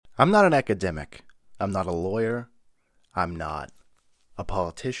I'm not an academic. I'm not a lawyer. I'm not a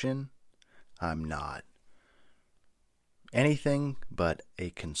politician. I'm not anything but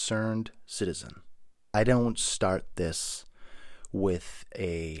a concerned citizen. I don't start this with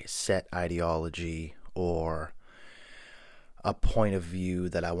a set ideology or a point of view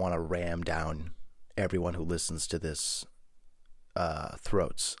that I want to ram down everyone who listens to this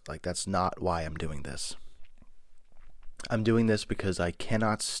throats. Like, that's not why I'm doing this. I'm doing this because I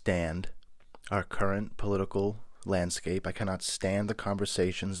cannot stand our current political landscape. I cannot stand the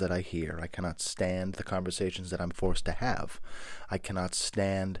conversations that I hear. I cannot stand the conversations that I'm forced to have. I cannot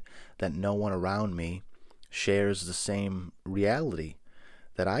stand that no one around me shares the same reality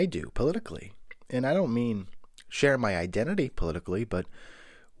that I do politically. And I don't mean share my identity politically, but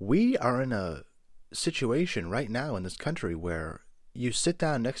we are in a situation right now in this country where you sit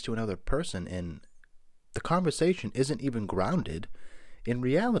down next to another person and the conversation isn't even grounded in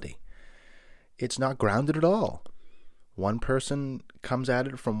reality. It's not grounded at all. One person comes at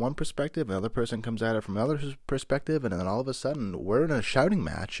it from one perspective, another person comes at it from another perspective, and then all of a sudden we're in a shouting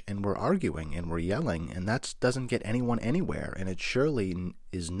match and we're arguing and we're yelling, and that doesn't get anyone anywhere, and it surely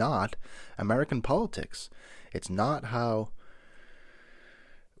is not American politics. It's not how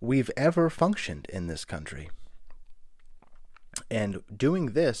we've ever functioned in this country. And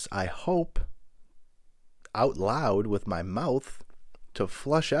doing this, I hope out loud with my mouth to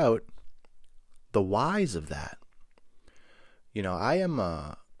flush out the whys of that. You know,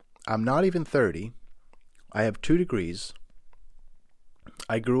 I'm not even 30. I have 2 degrees.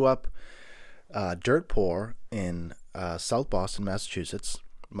 I grew up dirt poor in South Boston, Massachusetts.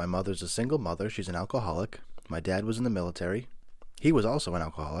 My mother's a single mother. She's an alcoholic. My dad was in the military. He was also an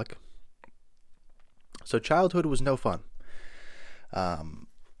alcoholic. So childhood was no fun.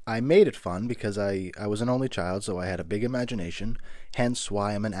 I made it fun because I was an only child, so I had a big imagination, hence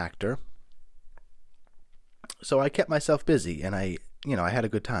why I'm an actor. So I kept myself busy, and I had a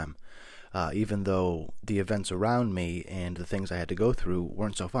good time, even though the events around me and the things I had to go through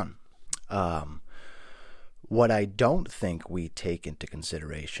weren't so fun. What I don't think we take into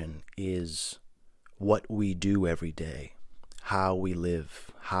consideration is what we do every day, how we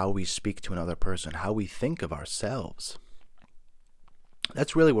live, how we speak to another person, how we think of ourselves.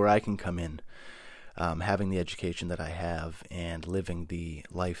 That's really where I can come in, having the education that I have and living the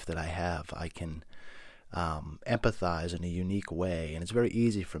life that I have. I can empathize in a unique way, and it's very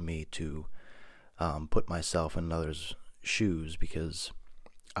easy for me to put myself in others' shoes because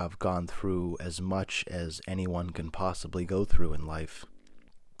I've gone through as much as anyone can possibly go through in life,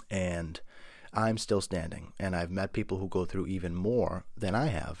 and I'm still standing, and I've met people who go through even more than I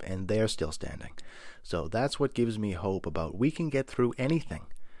have, and they're still standing. So that's what gives me hope about we can get through anything.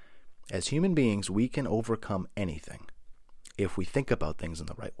 As human beings, we can overcome anything if we think about things in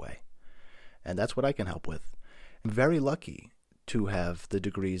the right way. And that's what I can help with. I'm very lucky to have the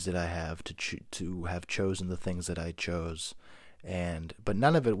degrees that I have, to have chosen the things that I chose. But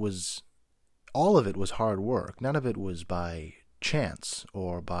none of it was, all of it was hard work. None of it was by chance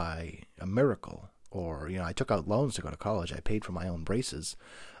or by a miracle. Or, I took out loans to go to college. I paid for my own braces.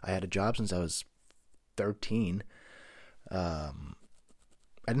 I had a job since I was 13. I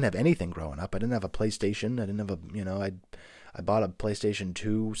didn't have anything growing up. I didn't have a PlayStation. I didn't have I bought a PlayStation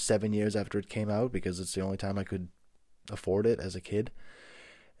 2 7 years after it came out because it's the only time I could afford it as a kid.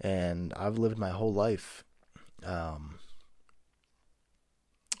 And I've lived my whole life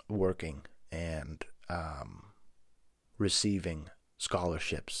working and receiving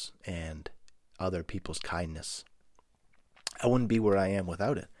scholarships and other people's kindness. I wouldn't be where I am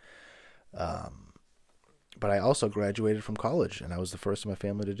without it. But I also graduated from college, and I was the first in my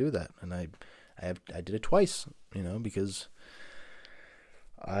family to do that. And I did it twice, because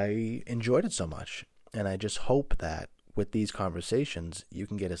I enjoyed it so much. And I just hope that with these conversations, you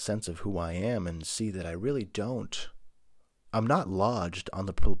can get a sense of who I am and see that I'm not lodged on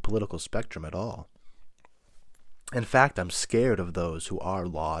the political spectrum at all. In fact, I'm scared of those who are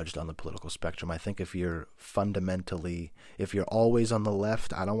lodged on the political spectrum. I think if you're always on the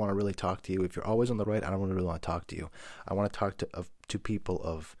left, I don't want to really talk to you. If you're always on the right, I don't really want to talk to you. I want to talk to people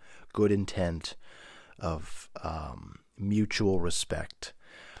of good intent, of mutual respect,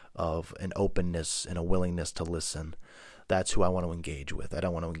 of an openness and a willingness to listen. That's who I want to engage with. I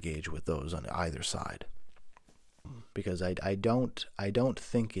don't want to engage with those on either side. Because I don't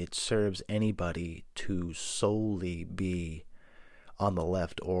think it serves anybody to solely be on the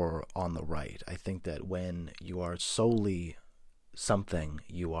left or on the right. I think that when you are solely something,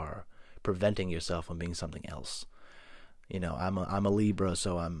 you are preventing yourself from being something else. I'm a Libra,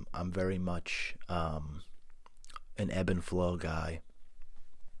 so I'm very much an ebb and flow guy.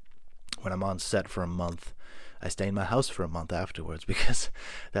 When I'm on set for a month, I stay in my house for a month afterwards because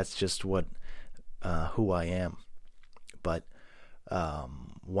that's just who I am. But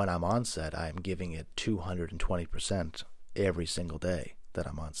when I'm on set, I'm giving it 220% every single day that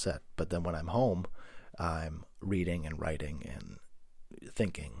I'm on set. But then when I'm home, I'm reading and writing and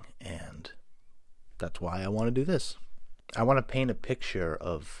thinking, and that's why I want to do this. I want to paint a picture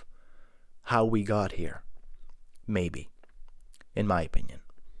of how we got here, maybe, in my opinion.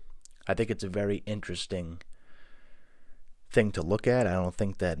 I think it's a very interesting thing to look at. I don't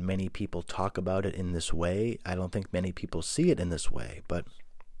think that many people talk about it in this way. I don't think many people see it in this way, but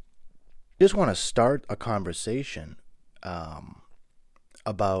I just want to start a conversation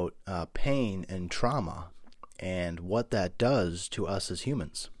about pain and trauma and what that does to us as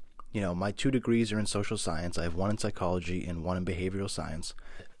humans. My 2 degrees are in social science. I have 1 in psychology and 1 in behavioral science.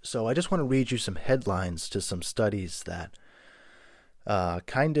 So I just want to read you some headlines to some studies that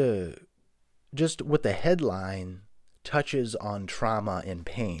kind of, just with the headline, touches on trauma and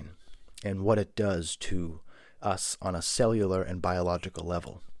pain and what it does to us on a cellular and biological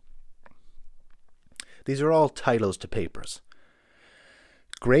level. These are all titles to papers.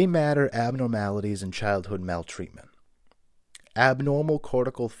 Gray matter abnormalities in childhood maltreatment. Abnormal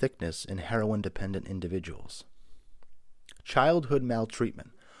cortical thickness in heroin-dependent individuals. Childhood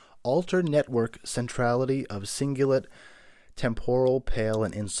maltreatment. Altered network centrality of cingulate, temporal, pale,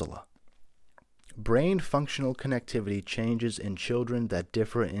 and insula. Brain functional connectivity changes in children that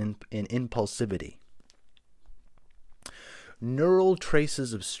differ in impulsivity. Neural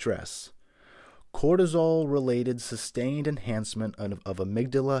traces of stress. Cortisol-related sustained enhancement of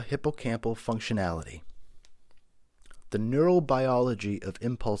amygdala hippocampal functionality. The neurobiology of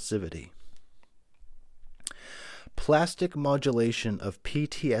impulsivity. Plastic modulation of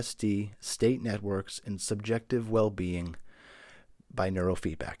PTSD state networks and subjective well-being by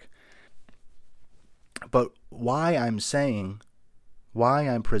neurofeedback. But why I'm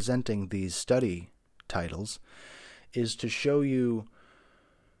presenting these study titles is to show you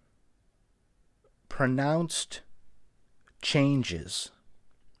pronounced changes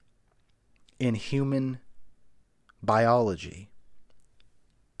in human biology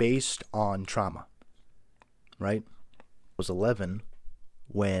based on trauma, right? I was 11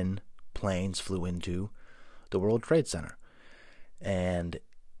 when planes flew into the World Trade Center, and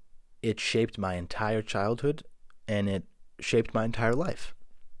it shaped my entire childhood, and it shaped my entire life.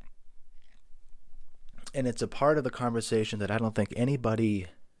 And it's a part of the conversation that I don't think anybody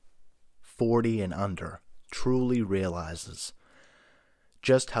 40 and under truly realizes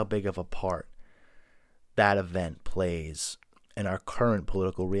just how big of a part that event plays in our current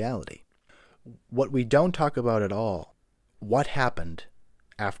political reality. What we don't talk about at all, what happened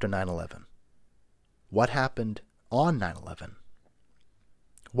after 9/11? What happened on 9/11?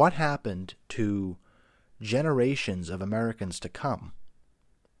 What happened to generations of Americans to come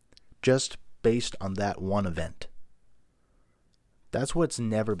just based on that one event? That's what's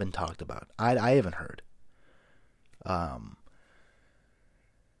never been talked about. I haven't heard.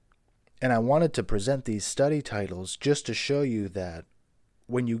 And I wanted to present these study titles just to show you that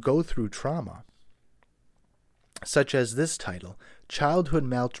when you go through trauma, such as this title, Childhood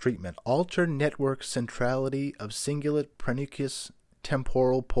Maltreatment, Altered Network Centrality of Cingulate, Prenucleus,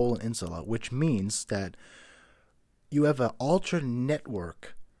 Temporal, Pole, and Insula, which means that you have an altered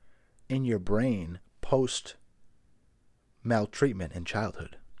network in your brain post-maltreatment in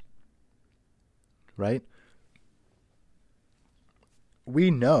childhood. Right?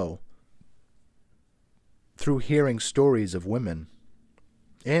 We know through hearing stories of women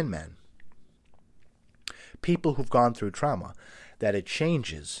and men, people who've gone through trauma, that it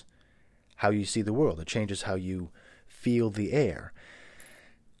changes how you see the world. It changes how you feel the air.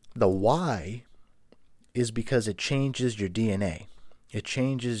 The why is because it changes your DNA. It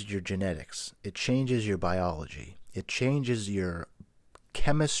changes your genetics. It changes your biology. It changes your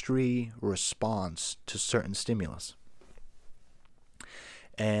chemistry response to certain stimulus.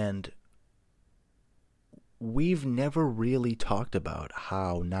 And we've never really talked about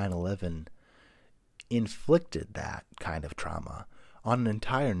how 9/11 inflicted that kind of trauma on an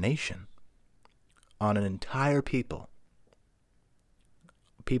entire nation, on an entire people.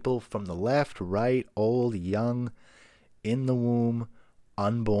 People from the left, right, old, young, in the womb,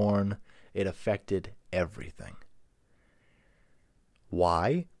 unborn. It affected everything.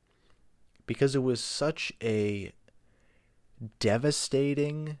 Why? Because it was such a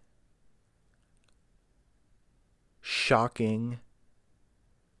devastating, shocking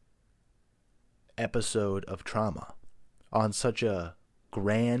episode of trauma on such a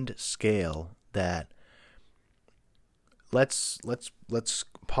grand scale that let's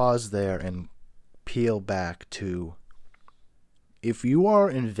pause there and peel back to, if you are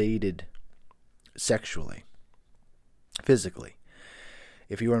invaded sexually, physically,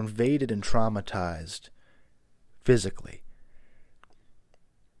 if you are invaded and traumatized physically,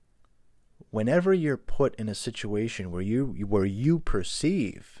 whenever you're put in a situation where you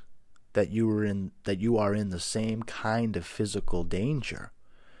perceive that you are in the same kind of physical danger,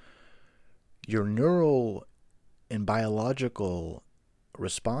 your neural and biological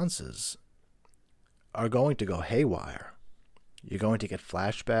responses are going to go haywire. You're going to get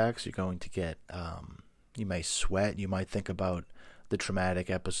flashbacks. You're going to get, you may sweat. You might think about the traumatic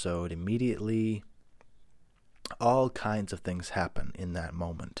episode immediately. All kinds of things happen in that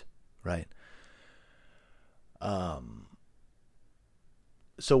moment, right?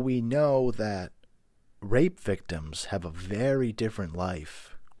 So we know that rape victims have a very different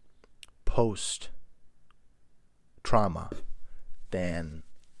life post-trauma than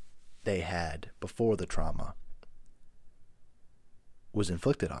they had before the trauma was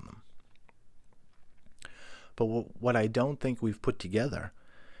inflicted on them. But what I don't think we've put together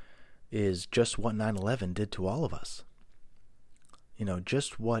is just what 9/11 did to all of us. You know,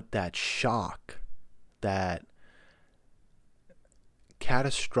 just what that shock, that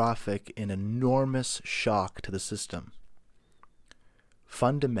catastrophic and enormous shock to the system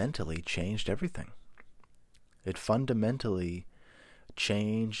fundamentally changed everything. It fundamentally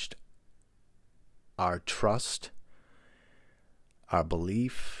changed our trust, our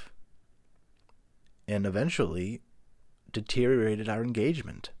belief, and eventually deteriorated our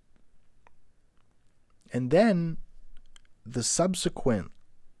engagement. And then the subsequent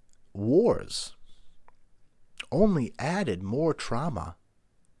wars only added more trauma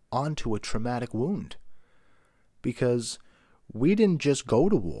onto a traumatic wound, because we didn't just go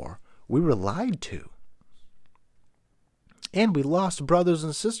to war, we were lied to. And we lost brothers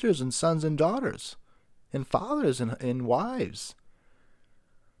and sisters and sons and daughters and fathers and wives.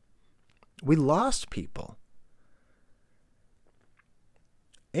 We lost people.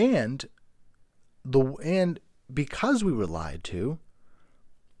 And because we were lied to,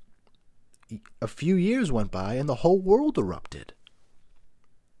 a few years went by and the whole world erupted.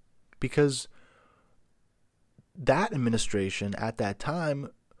 Because that administration at that time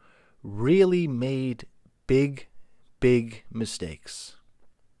really made big mistakes.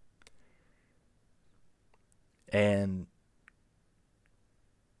 And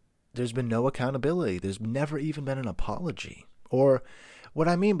there's been no accountability. There's never even been an apology. Or what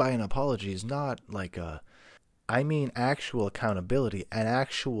I mean by an apology is not like I mean actual accountability, an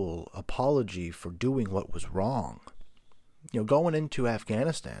actual apology for doing what was wrong. You know, going into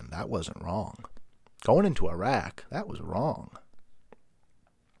Afghanistan, that wasn't wrong. Going into Iraq, that was wrong.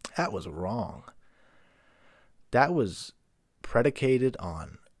 That was wrong. That was predicated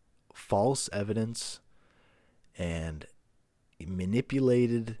on false evidence and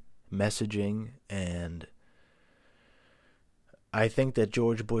manipulated messaging, and I think that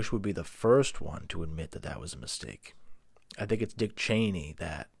George Bush would be the first one to admit that that was a mistake. I think it's Dick Cheney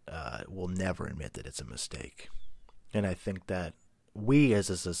that will never admit that it's a mistake. And I think that we as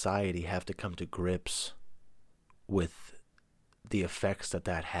a society have to come to grips with the effects that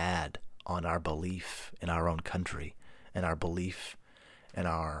had on our belief in our own country and our belief in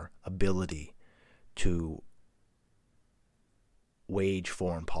our ability to wage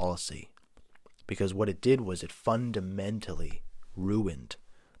foreign policy. Because what it did was it fundamentally ruined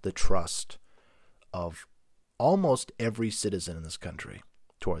the trust of almost every citizen in this country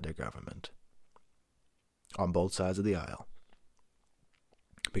toward their government on both sides of the aisle.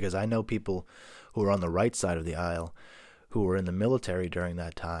 Because I know people who are on the right side of the aisle who were in the military during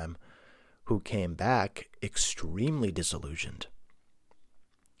that time who came back extremely disillusioned.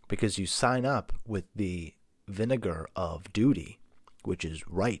 Because you sign up with the vinegar of duty, which is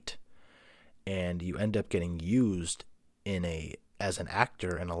right, and you end up getting used as an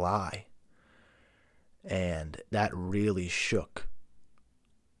actor in a lie. And that really shook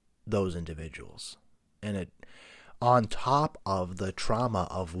those individuals. And it, on top of the trauma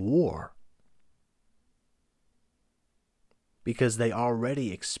of war, because they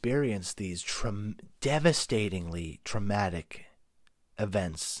already experienced these devastatingly traumatic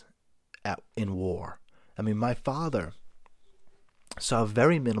events in war. I mean, my father saw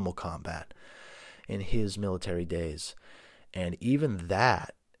very minimal combat in his military days, and even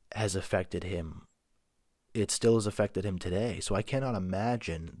that has affected him. It still has affected him today. So I cannot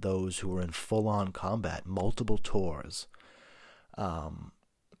imagine those who were in full-on combat, multiple tours, and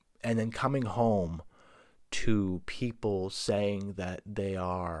then coming home to people saying that they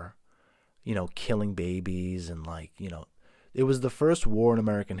are, killing babies and It was the first war in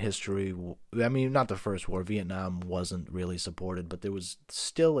American history. I mean, not the first war. Vietnam wasn't really supported, but there was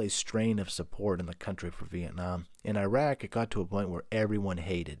still a strain of support in the country for Vietnam. In Iraq, it got to a point where everyone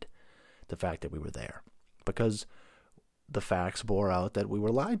hated the fact that we were there because the facts bore out that we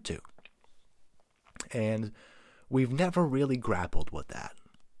were lied to. And we've never really grappled with that.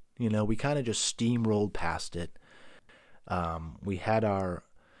 You know, we kind of just steamrolled past it. We had our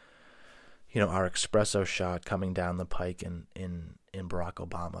espresso shot coming down the pike in Barack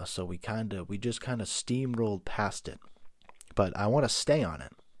Obama. So we just kind of steamrolled past it. But I want to stay on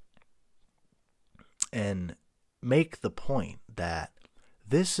it and make the point that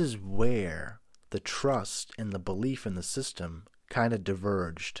this is where the trust and the belief in the system kind of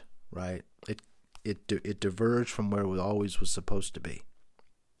diverged, right? It diverged from where it always was supposed to be.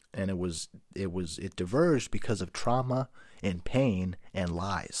 And it diverged because of trauma and pain and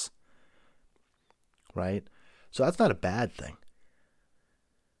lies. Right? So that's not a bad thing.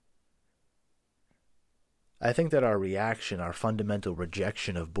 I think that our reaction, our fundamental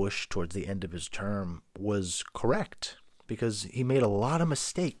rejection of Bush towards the end of his term was correct because he made a lot of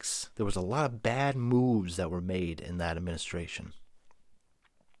mistakes. There was a lot of bad moves that were made in that administration.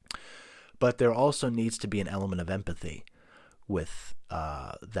 But there also needs to be an element of empathy with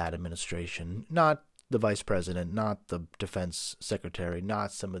that administration, not the vice president, not the defense secretary,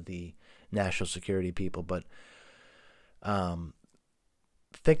 not some of the national security people, but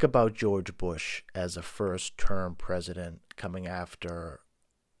think about George Bush as a first-term president coming after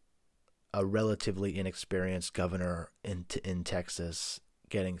a relatively inexperienced governor in Texas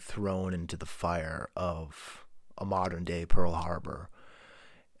getting thrown into the fire of a modern-day Pearl Harbor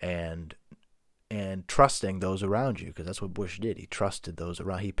and trusting those around you, because that's what Bush did. He trusted those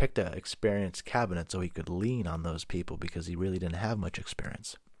around. He picked an experienced cabinet so he could lean on those people because he really didn't have much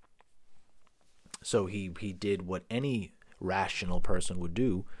experience. So he did what any rational person would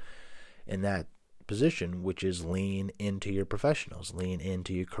do in that position, which is lean into your professionals, lean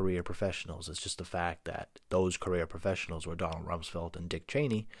into your career professionals. It's just the fact that those career professionals were Donald Rumsfeld and Dick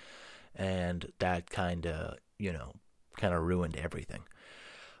Cheney, and that kind of ruined everything.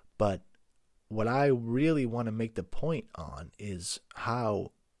 But what I really want to make the point on is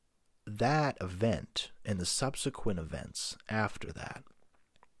how that event and the subsequent events after that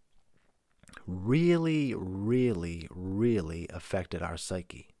really, really, really affected our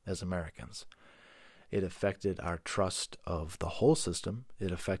psyche as Americans. It affected our trust of the whole system.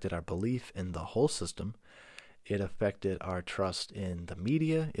 It affected our belief in the whole system. It affected our trust in the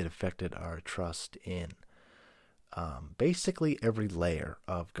media. It affected our trust in basically every layer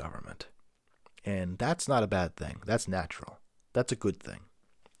of government. And that's not a bad thing. That's natural. That's a good thing.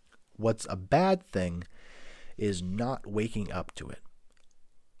 What's a bad thing is not waking up to it.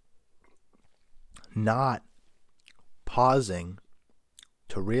 Not pausing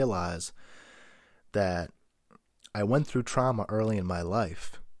to realize that I went through trauma early in my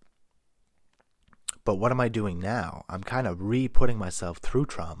life, but what am I doing now? I'm kind of re-putting myself through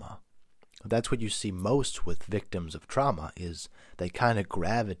trauma. That's what you see most with victims of trauma, is they kind of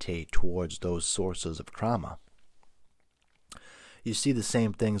gravitate towards those sources of trauma. You see the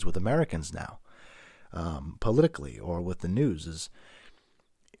same things with Americans now, politically, or with the news, is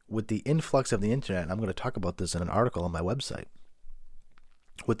with the influx of the internet. I'm going to talk about this in an article on my website.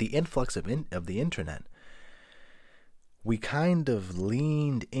 With the influx of the internet, we kind of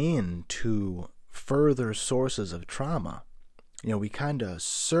leaned into further sources of trauma. We kind of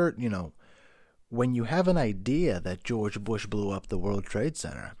when you have an idea that George Bush blew up the World Trade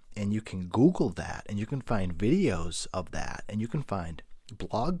Center, and you can Google that, and you can find videos of that, and you can find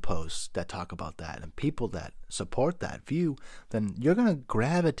blog posts that talk about that, and people that support that view, then you're going to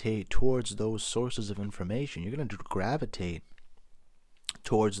gravitate towards those sources of information. You're going to gravitate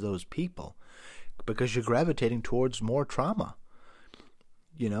towards those people because you're gravitating towards more trauma.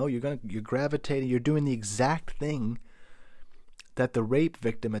 You're gravitating, you're doing the exact thing that the rape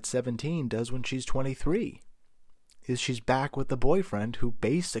victim at 17 does when she's 23. Is she's back with the boyfriend who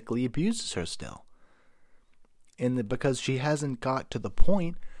basically abuses her still. Because she hasn't got to the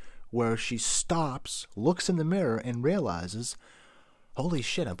point where she stops, looks in the mirror, and realizes, holy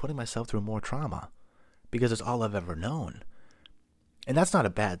shit, I'm putting myself through more trauma because it's all I've ever known. And that's not a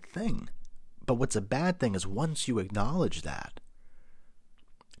bad thing. But what's a bad thing is once you acknowledge that,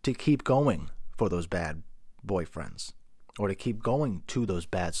 to keep going for those bad boyfriends, or to keep going to those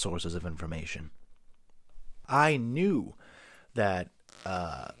bad sources of information. I knew that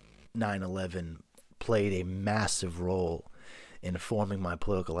 9/11 played a massive role in forming my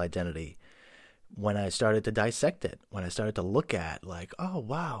political identity when I started to dissect it, when I started to look at, oh,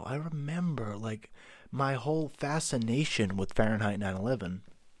 wow, I remember, my whole fascination with Fahrenheit 9/11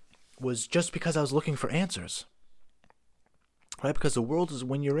 was just because I was looking for answers. Right? Because the world is,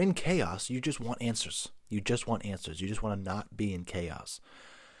 when you're in chaos, you just want answers. You just want answers. You just want to not be in chaos.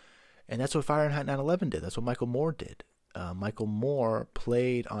 And that's what Fahrenheit 9/11 did. That's what Michael Moore did. Michael Moore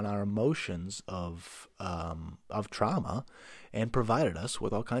played on our emotions of trauma and provided us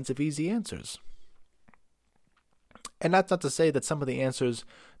with all kinds of easy answers. And that's not to say that some of the answers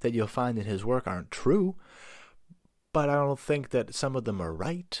that you'll find in his work aren't true, but I don't think that some of them are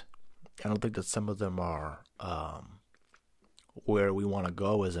right. I don't think that some of them are where we want to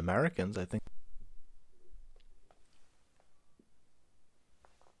go as Americans.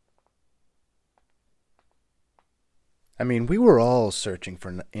 I mean, we were all searching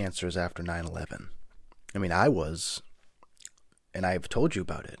for answers after 9/11. I mean, I was, and I've told you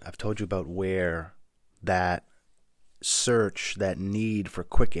about it. I've told you about where that search, that need for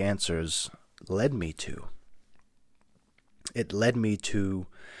quick answers led me to. It led me to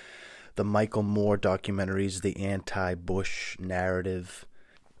the Michael Moore documentaries, the anti-Bush narrative.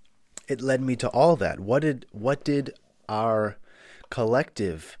 It led me to all that. What did our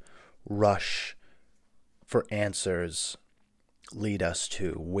collective rush for answers lead us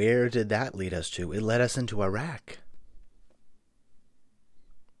to? Where did that lead us to? It led us into Iraq.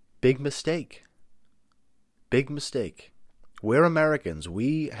 Big mistake. Big mistake. We're Americans.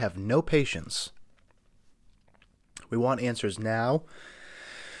 We have no patience. We want answers now.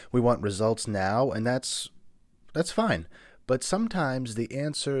 We want results now, and that's fine. But sometimes the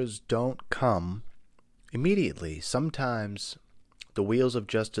answers don't come immediately. Sometimes the wheels of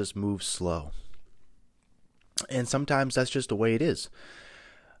justice move slow. And sometimes that's just the way it is.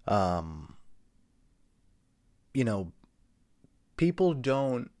 People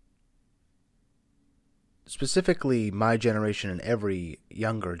don't, specifically my generation and every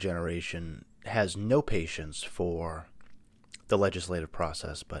younger generation, has no patience for the legislative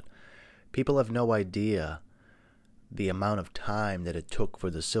process, but people have no idea the amount of time that it took for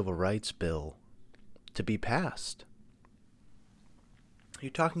the Civil Rights Bill to be passed.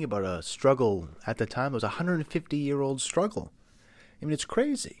 You're talking about a struggle at the time. It was a 150-year-old struggle. I mean, it's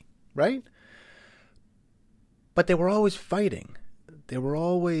crazy, right? But they were always fighting. They were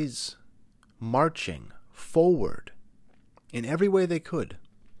always marching forward in every way they could.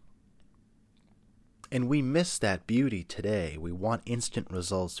 And we miss that beauty today. We want instant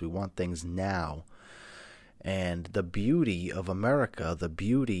results. We want things now. And the beauty of America, the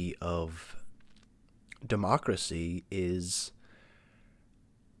beauty of democracy is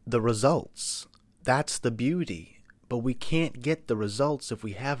the results. That's the beauty. But we can't get the results if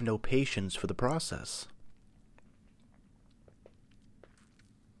we have no patience for the process.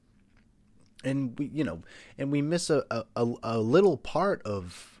 And we miss a little part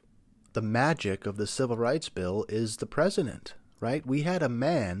of the magic of the Civil Rights Bill is the president, right? We had a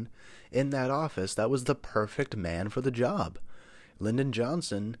man in that office that was the perfect man for the job. Lyndon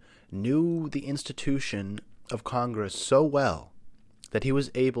Johnson knew the institution of Congress so well that he was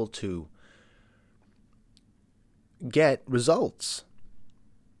able to get results.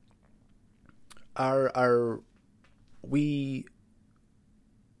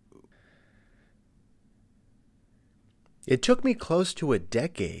 It took me close to a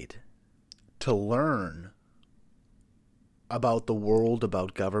decade to learn about the world,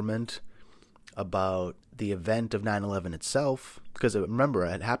 about government, about the event of 9/11 itself. Because remember,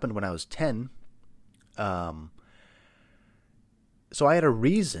 it happened when I was 10. So I had a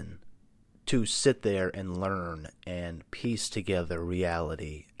reason to sit there and learn and piece together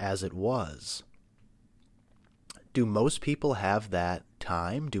reality as it was. Do most people have that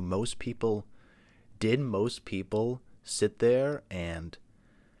time? Did most people sit there and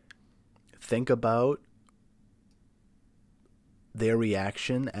think about their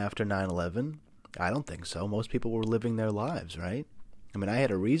reaction after 9/11? I don't think so. Most people were living their lives, right? I mean, I had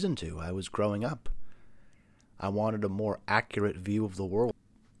a reason to. I was growing up. I wanted a more accurate view of the world.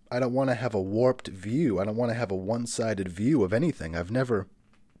 I don't want to have a warped view. I don't want to have a one-sided view of anything.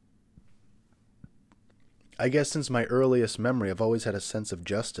 I guess since my earliest memory, I've always had a sense of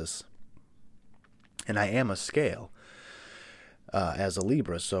justice. And I am a scale. As a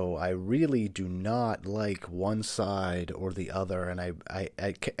Libra, so I really do not like one side or the other, and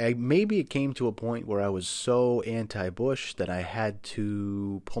I maybe it came to a point where I was so anti-Bush that I had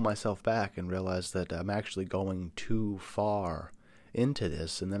to pull myself back and realize that I'm actually going too far into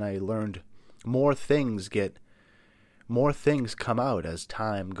this, and then I learned more things come out as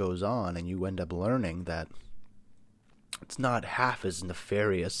time goes on, and you end up learning that it's not half as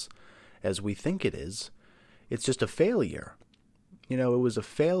nefarious as we think it is. It's just a failure. It was a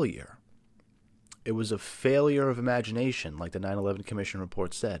failure. It was a failure of imagination, like the 9/11 Commission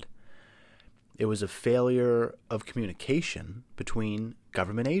report said. It was a failure of communication between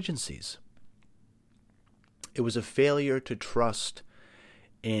government agencies. It was a failure to trust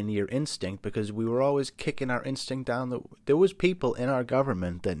in your instinct, because we were always kicking our instinct down. There was people in our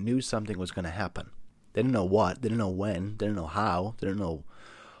government that knew something was going to happen. They didn't know what, they didn't know when, they didn't know how, they didn't know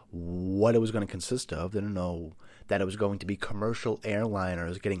what it was going to consist of. They didn't know that it was going to be commercial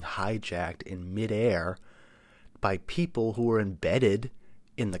airliners getting hijacked in midair by people who were embedded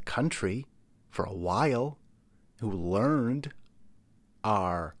in the country for a while, who learned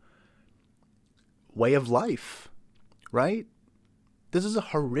our way of life, right? This is a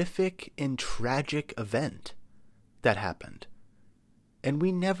horrific and tragic event that happened. And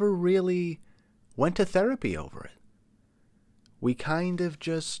we never really went to therapy over it. We kind of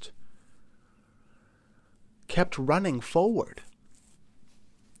just kept running forward.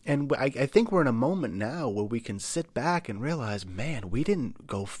 And I think we're in a moment now where we can sit back and realize, man, we didn't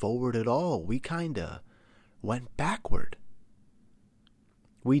go forward at all. We kind of went backward.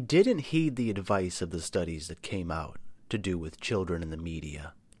 We didn't heed the advice of the studies that came out to do with children in the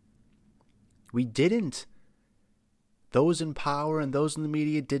media. We didn't. Those in power and those in the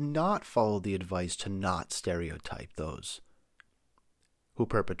media did not follow the advice to not stereotype those who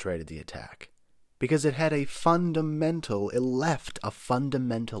perpetrated the attack, because it left a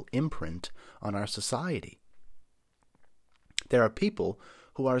fundamental imprint on our society. There are people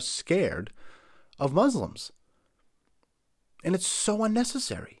who are scared of Muslims, and it's so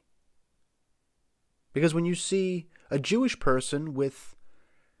unnecessary. Because when you see a Jewish person with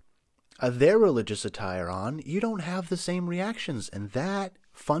their religious attire on, you don't have the same reactions, and that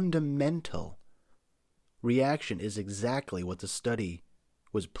fundamental reaction is exactly what the study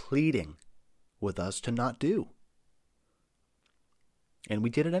was pleading with us to not do. And we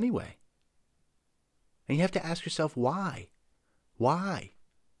did it anyway. And you have to ask yourself, why? Why?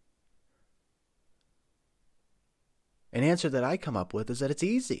 An answer that I come up with is that it's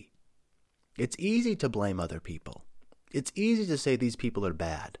easy. It's easy to blame other people. It's easy to say these people are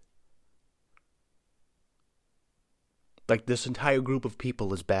bad. Like, this entire group of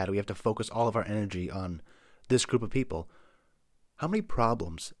people is bad. We have to focus all of our energy on this group of people. How many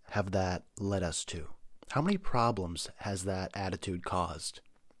problems have that led us to? How many problems has that attitude caused?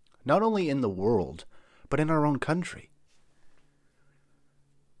 Not only in the world, but in our own country.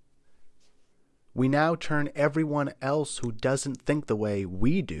 We now turn everyone else who doesn't think the way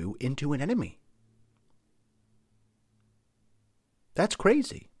we do into an enemy. That's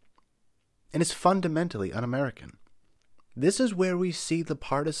crazy. And it's fundamentally un-American. This is where we see the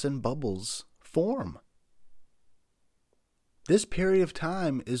partisan bubbles form. This period of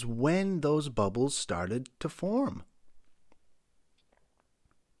time is when those bubbles started to form.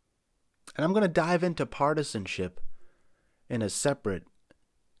 And I'm going to dive into partisanship in a separate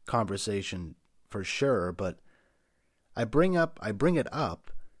conversation for sure, but I bring it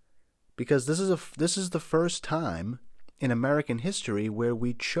up because this is the first time in American history where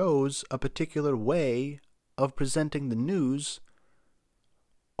we chose a particular way of presenting the news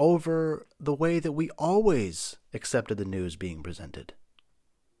over the way that we always accepted the news being presented.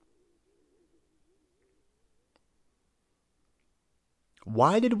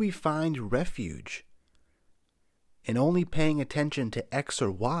 Why did we find refuge in only paying attention to X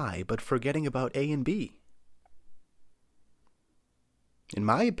or Y, but forgetting about A and B? In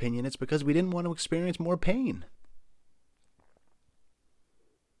my opinion, it's because we didn't want to experience more pain.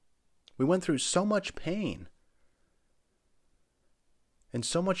 We went through so much pain and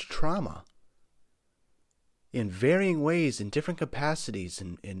so much trauma in varying ways, in different capacities,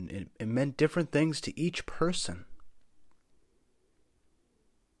 and it meant different things to each person.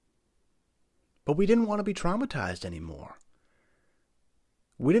 But we didn't want to be traumatized anymore.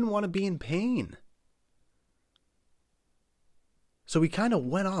 We didn't want to be in pain. So we kind of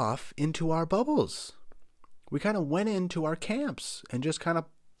went off into our bubbles. We kind of went into our camps and just kind of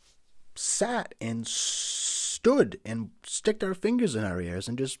sat and stood and sticked our fingers in our ears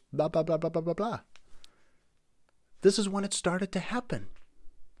and just blah, blah, blah, blah, blah, blah, blah. This is when it started to happen.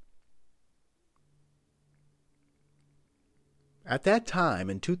 At that time,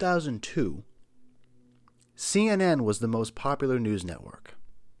 in 2002, CNN was the most popular news network.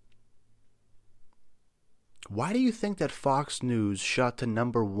 Why do you think that Fox News shot to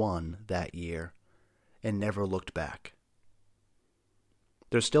 #1 that year and never looked back?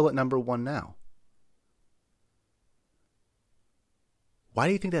 They're still at #1 now. Why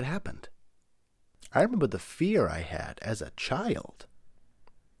do you think that happened? I remember the fear I had as a child.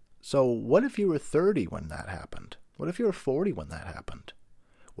 So what if you were 30 when that happened? What if you were 40 when that happened?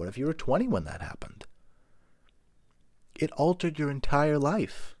 What if you were 20 when that happened? It altered your entire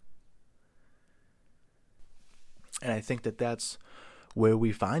life. And I think that that's where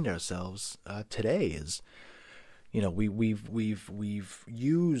we find ourselves today. Is, you know, we've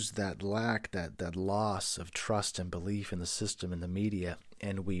used that lack, that loss of trust and belief in the system and the media,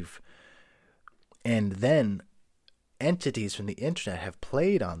 and then entities from the internet have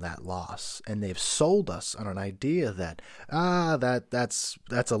played on that loss, and they've sold us on an idea that that's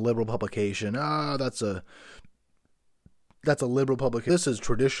a liberal publication. That's a liberal publication. This is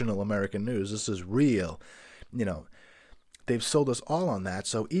traditional American news. This is real. You know, they've sold us all on that.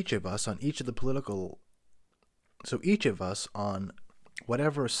 So each of us on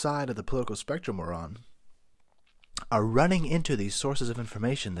whatever side of the political spectrum we're on are running into these sources of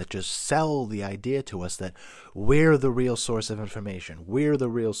information that just sell the idea to us that we're the real source of information. We're the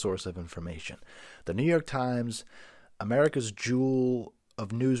real source of information. The New York Times, America's jewel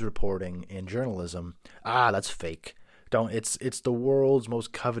of news reporting and journalism. That's fake. It's the world's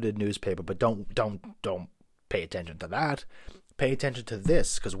most coveted newspaper, but don't pay attention to that. Pay attention to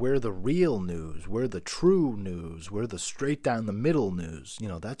this, because we're the real news. We're the true news. We're the straight down the middle news. You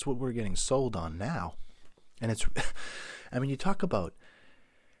know, that's what we're getting sold on now. And it's, I mean, you talk about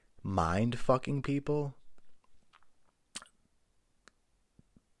mind fucking people.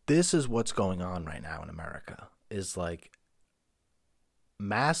 This is what's going on right now in America, is like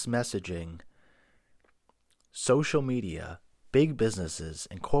mass messaging, social media, big businesses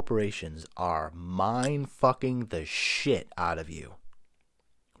and corporations are mind fucking the shit out of you,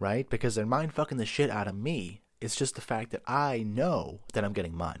 right? Because they're mind fucking the shit out of me. It's just the fact that I know that I'm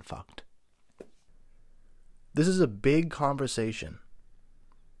getting mind fucked. This is a big conversation.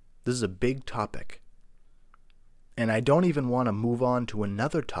 This is a big topic. And I don't even want to move on to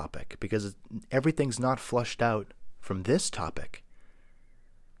another topic because everything's not flushed out from this topic.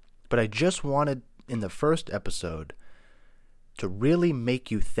 But I just wanted, in the first episode, to really make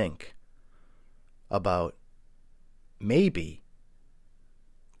you think about maybe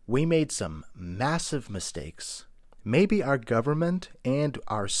we made some massive mistakes. Maybe our government and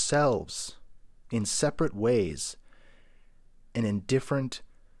ourselves, in separate ways and in different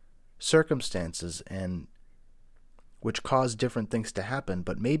circumstances, and which caused different things to happen,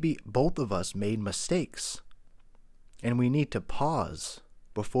 but maybe both of us made mistakes, and we need to pause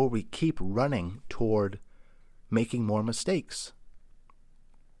before we keep running toward making more mistakes.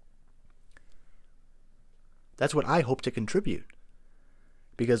 That's what I hope to contribute,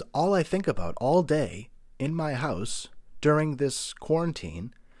 because all I think about all day in my house during this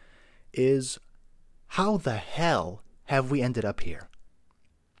quarantine is, how the hell have we ended up here?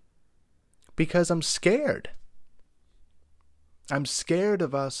 Because I'm scared. I'm scared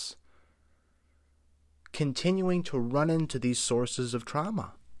of us continuing to run into these sources of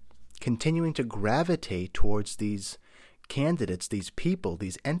trauma, continuing to gravitate towards these candidates, these people,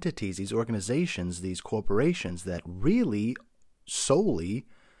 these entities, these organizations, these corporations that really solely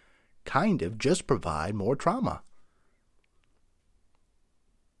kind of just provide more trauma.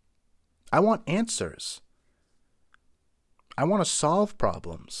 I want answers. I want to solve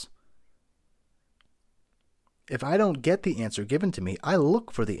problems. If I don't get the answer given to me, I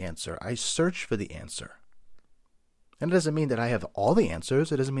look for the answer. I search for the answer. And it doesn't mean that I have all the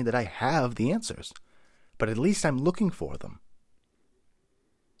answers. It doesn't mean that I have the answers. But at least I'm looking for them.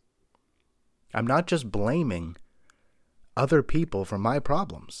 I'm not just blaming other people for my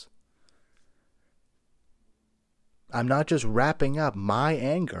problems. I'm not just wrapping up my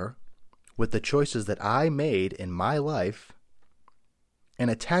anger with the choices that I made in my life and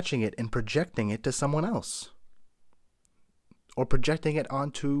attaching it and projecting it to someone else, or projecting it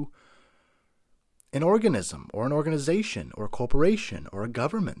onto an organism or an organization or a corporation or a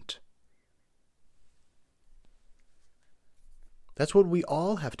government. That's what we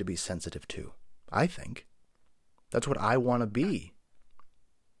all have to be sensitive to, I think. That's what I want to be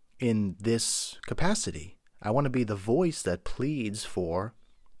in this capacity. I want to be the voice that pleads for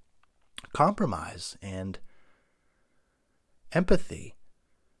compromise and empathy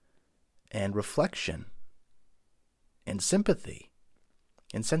and reflection and sympathy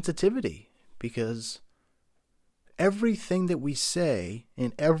and sensitivity, because everything that we say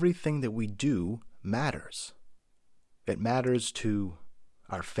and everything that we do matters. It matters to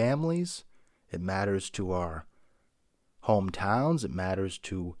our families. It matters to our hometowns. It matters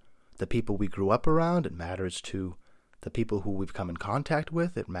to the people we grew up around. It matters to the people who we've come in contact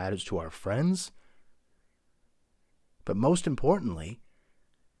with. It matters to our friends. But most importantly,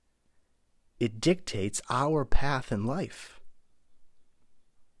 it dictates our path in life.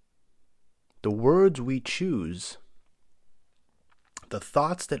 The words we choose the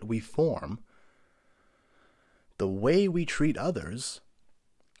thoughts that we form, the way we treat others,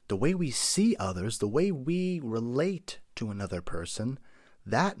 the way we see others, the way we relate to another person,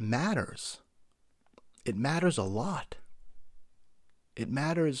 that matters. It matters a lot. It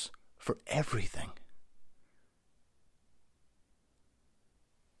matters for everything.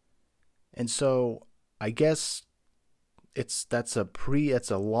 And so I guess it's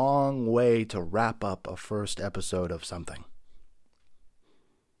a long way to wrap up a first episode of something.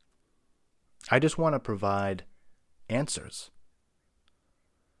 I just want to provide answers.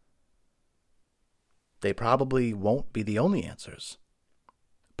 They probably won't be the only answers,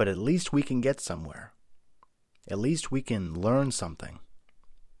 but at least we can get somewhere. At least we can learn something.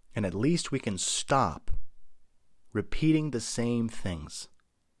 And at least we can stop repeating the same things.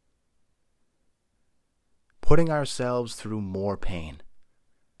 Putting ourselves through more pain.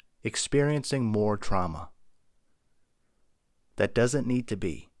 Experiencing more trauma. That doesn't need to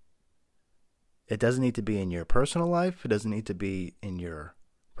be. It doesn't need to be in your personal life. It doesn't need to be in your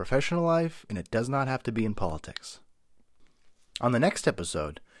professional life. And it does not have to be in politics. On the next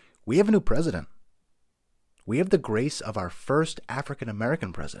episode, we have a new president. We have the grace of our first African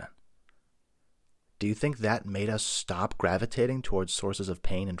American president. Do you think that made us stop gravitating towards sources of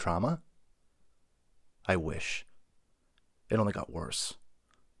pain and trauma? I wish. It only got worse.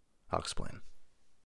 I'll explain.